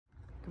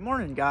Good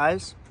morning,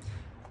 guys.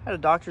 I had a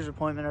doctor's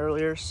appointment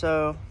earlier,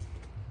 so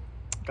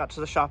got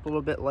to the shop a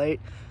little bit late.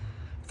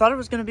 Thought it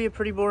was going to be a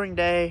pretty boring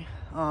day.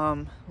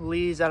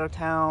 Lee's out of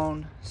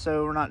town,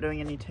 so we're not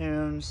doing any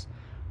tunes,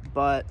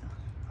 but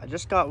I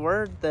just got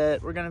word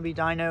that we're going to be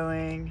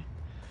dynoing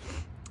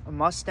a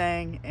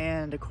Mustang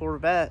and a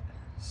Corvette,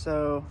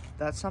 so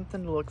that's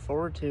something to look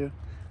forward to.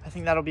 I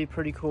think that'll be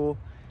pretty cool.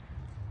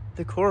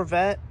 The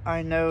Corvette,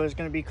 I know, is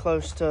going to be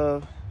close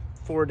to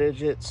 4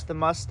 digits. The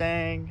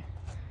Mustang,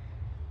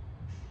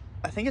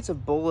 I think it's a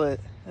Bullet,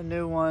 a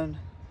new one.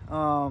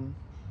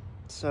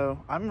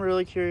 So I'm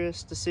really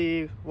curious to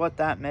see what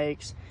that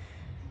makes.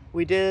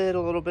 We did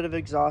a little bit of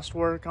exhaust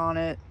work on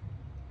it.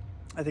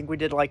 I think we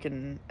did like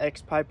an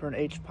X pipe or an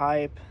H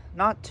pipe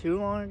not too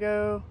long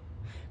ago,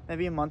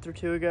 maybe a month or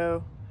two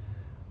ago.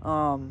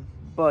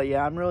 But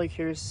yeah, I'm really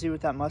curious to see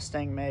what that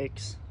Mustang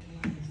makes.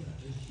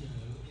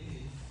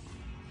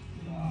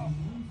 Wow.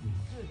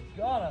 Good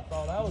God, I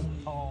thought I was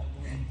tall.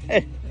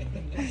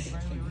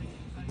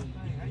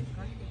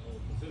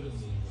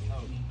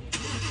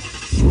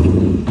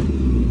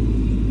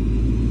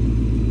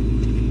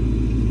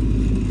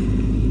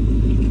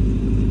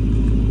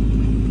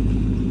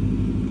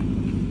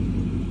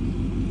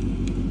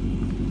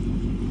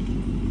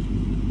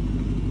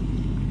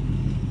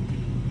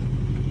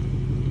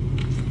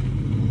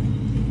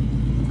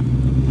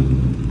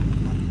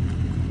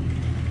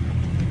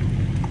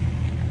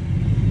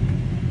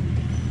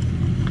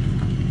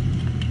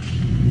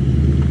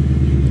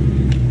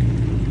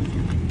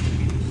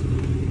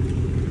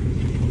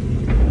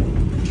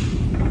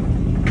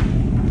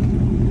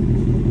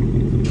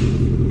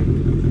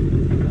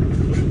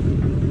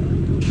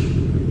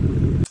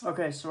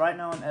 Okay, so right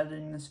now I'm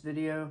editing this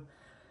video.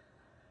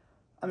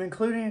 I'm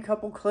including a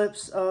couple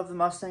clips of the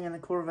Mustang and the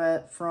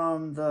Corvette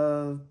from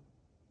the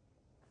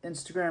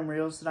Instagram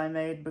Reels that I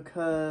made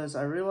because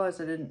I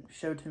realized I didn't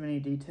show too many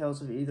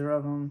details of either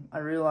of them. I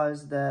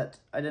realized that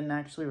I didn't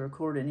actually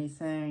record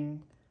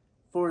anything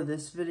for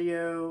this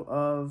video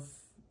of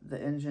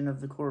the engine of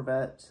the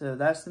Corvette, so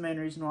that's the main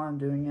reason why I'm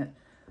doing it.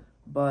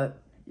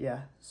 But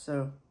yeah,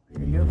 so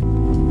here you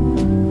go.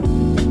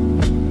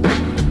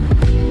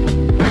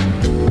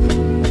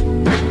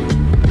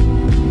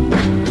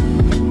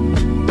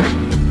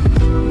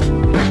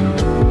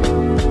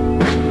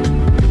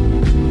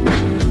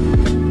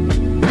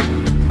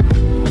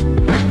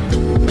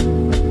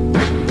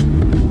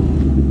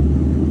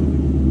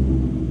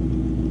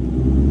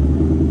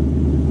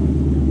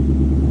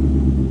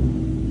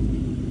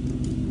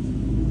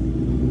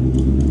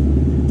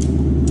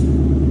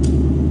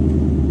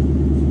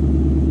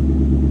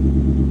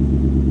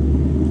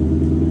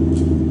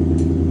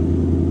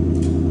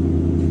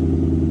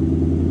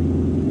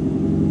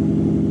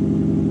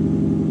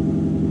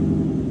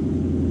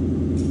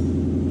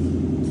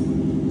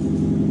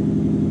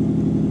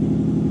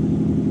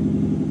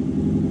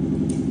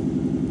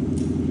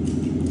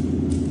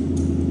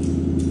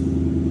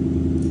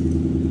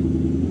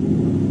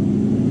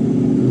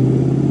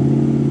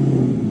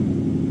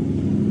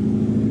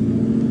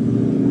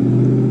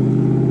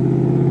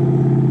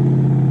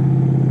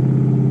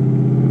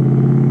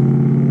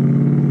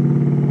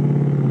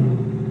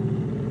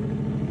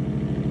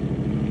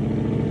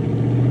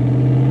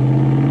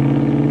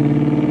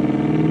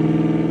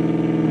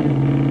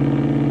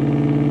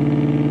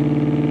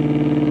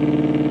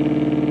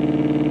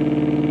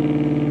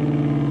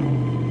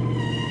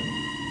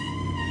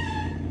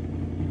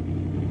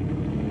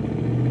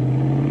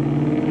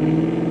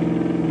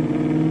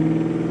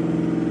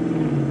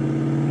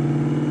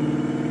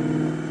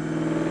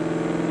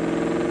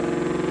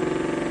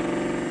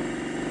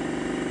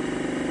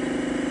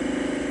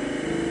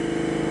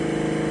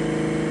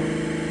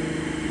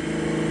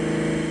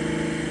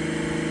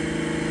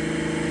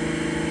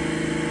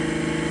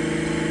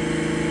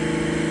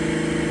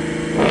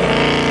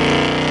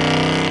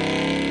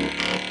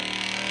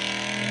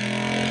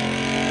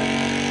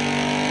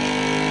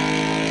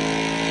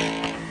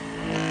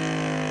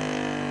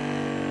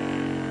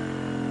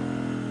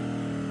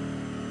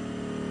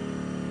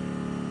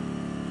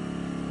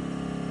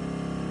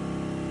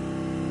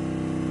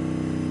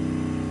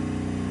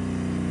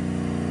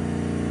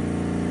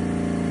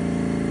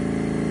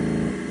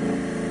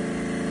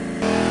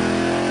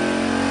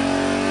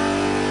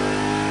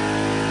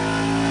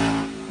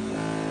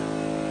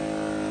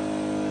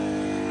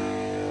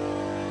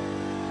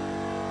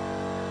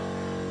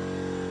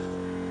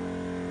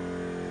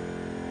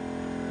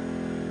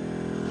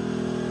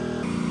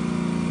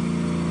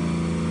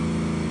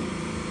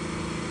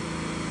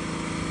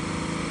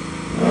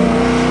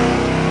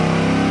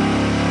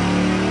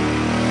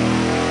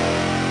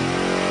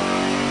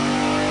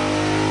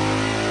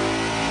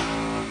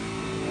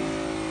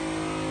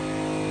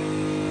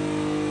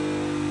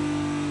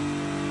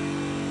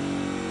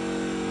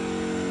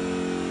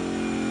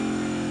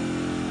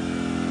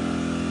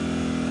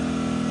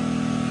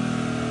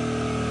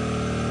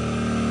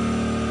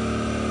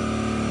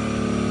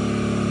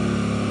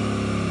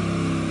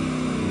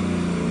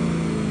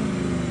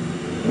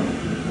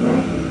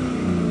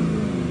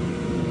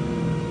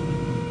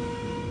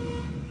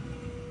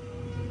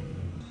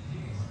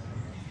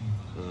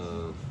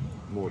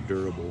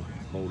 durable,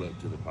 hold up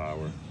to the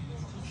power.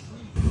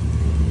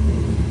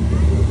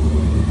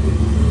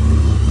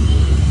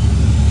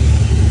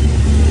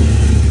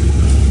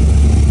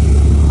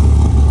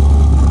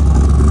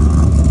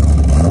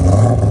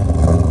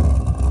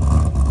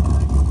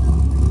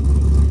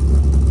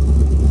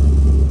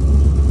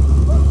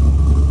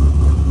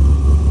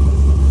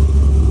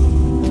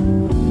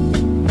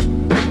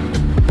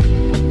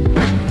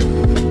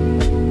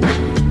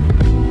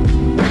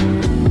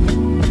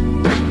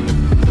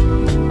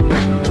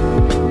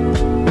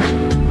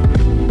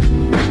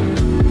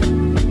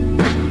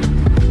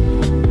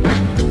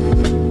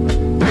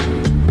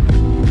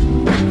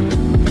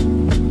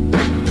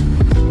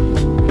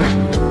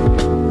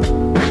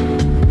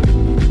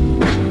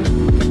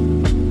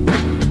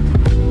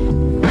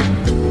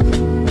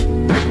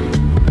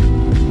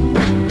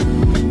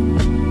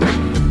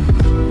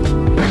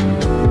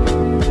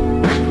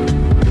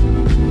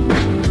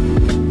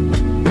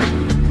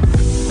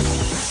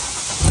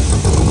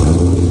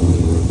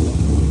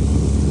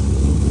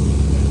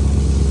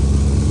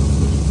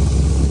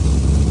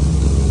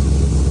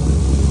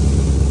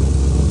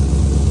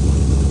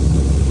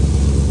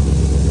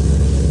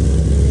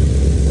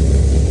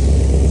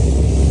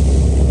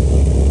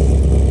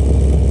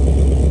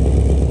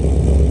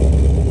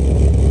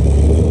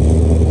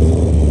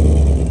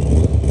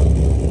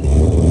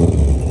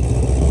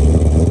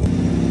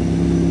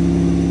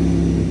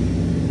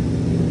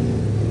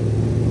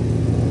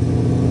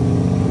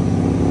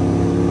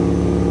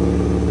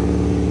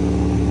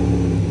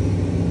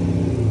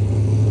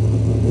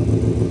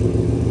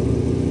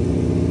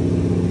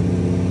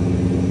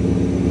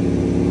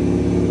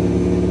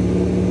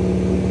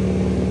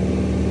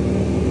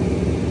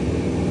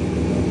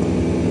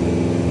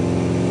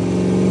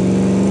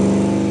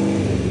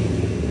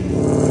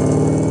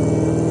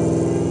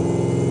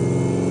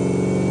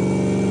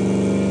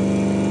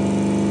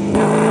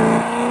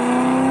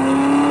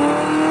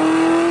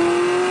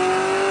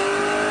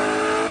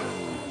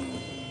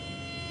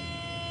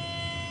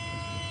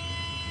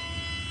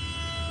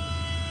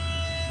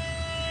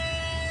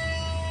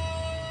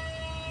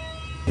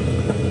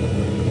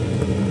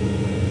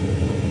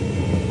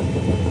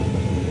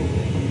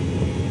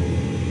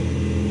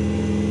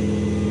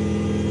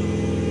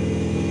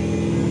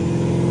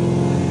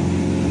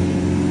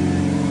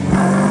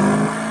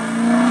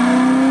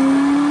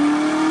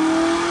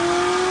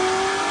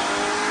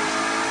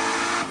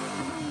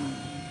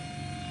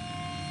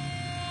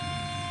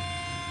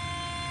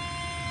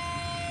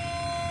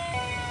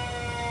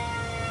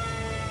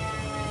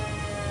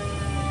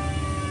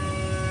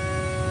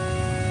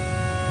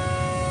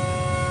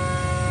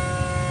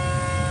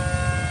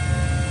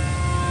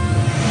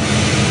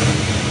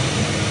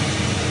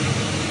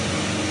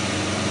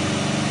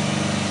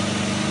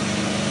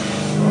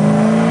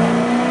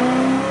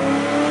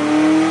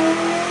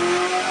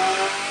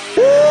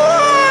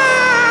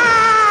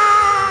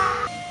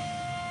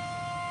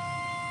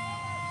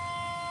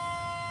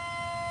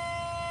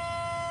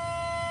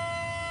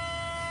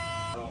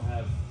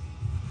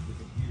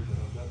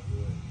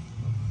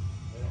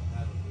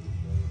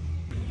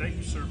 Thank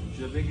you, sir.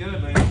 Should be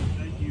good, man.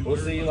 Thank you. We'll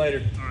see you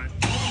later. All right.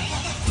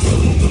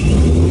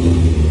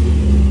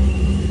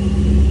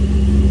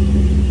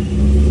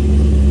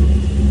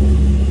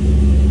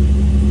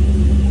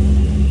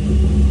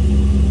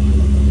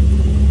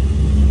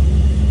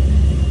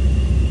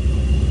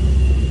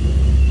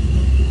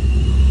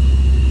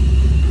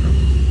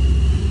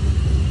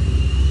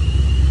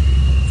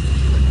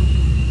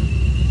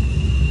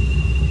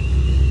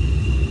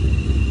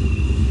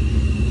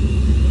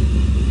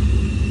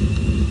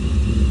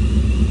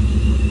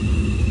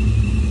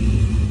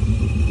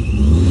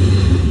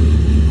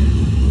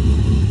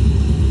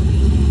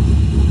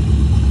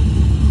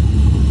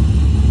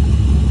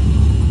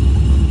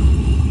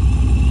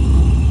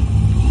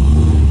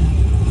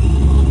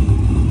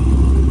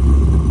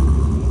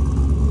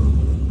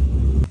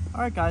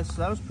 Alright guys,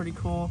 so that was pretty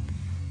cool.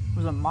 It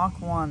was a Mach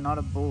 1, not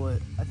a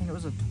Bullet. I think it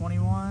was a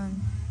 21.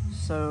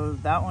 So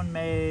that one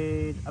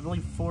made, I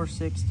believe,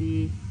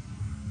 460.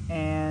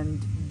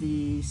 And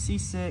the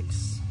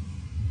C6,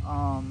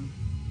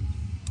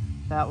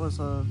 that was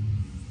a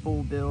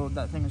full build.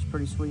 That thing was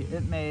pretty sweet.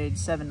 It made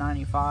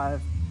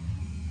 795.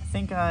 I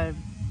think I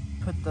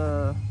put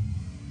the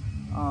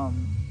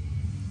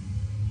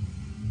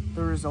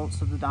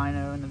results of the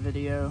dyno in the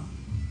video.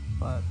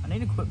 But I need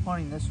to quit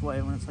pointing this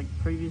way when it's like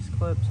the previous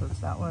clip, so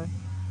it's that way.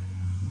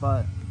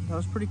 But that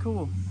was pretty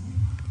cool.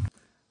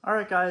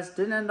 Alright guys,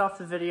 didn't end off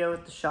the video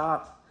at the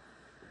shop.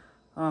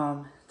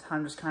 Time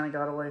just kind of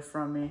got away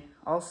from me.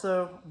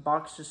 Also, a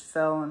box just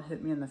fell and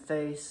hit me in the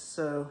face,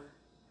 so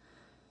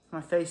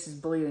my face is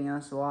bleeding,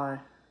 that's why.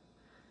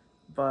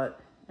 But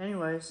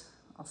anyways,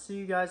 I'll see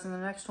you guys in the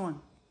next one.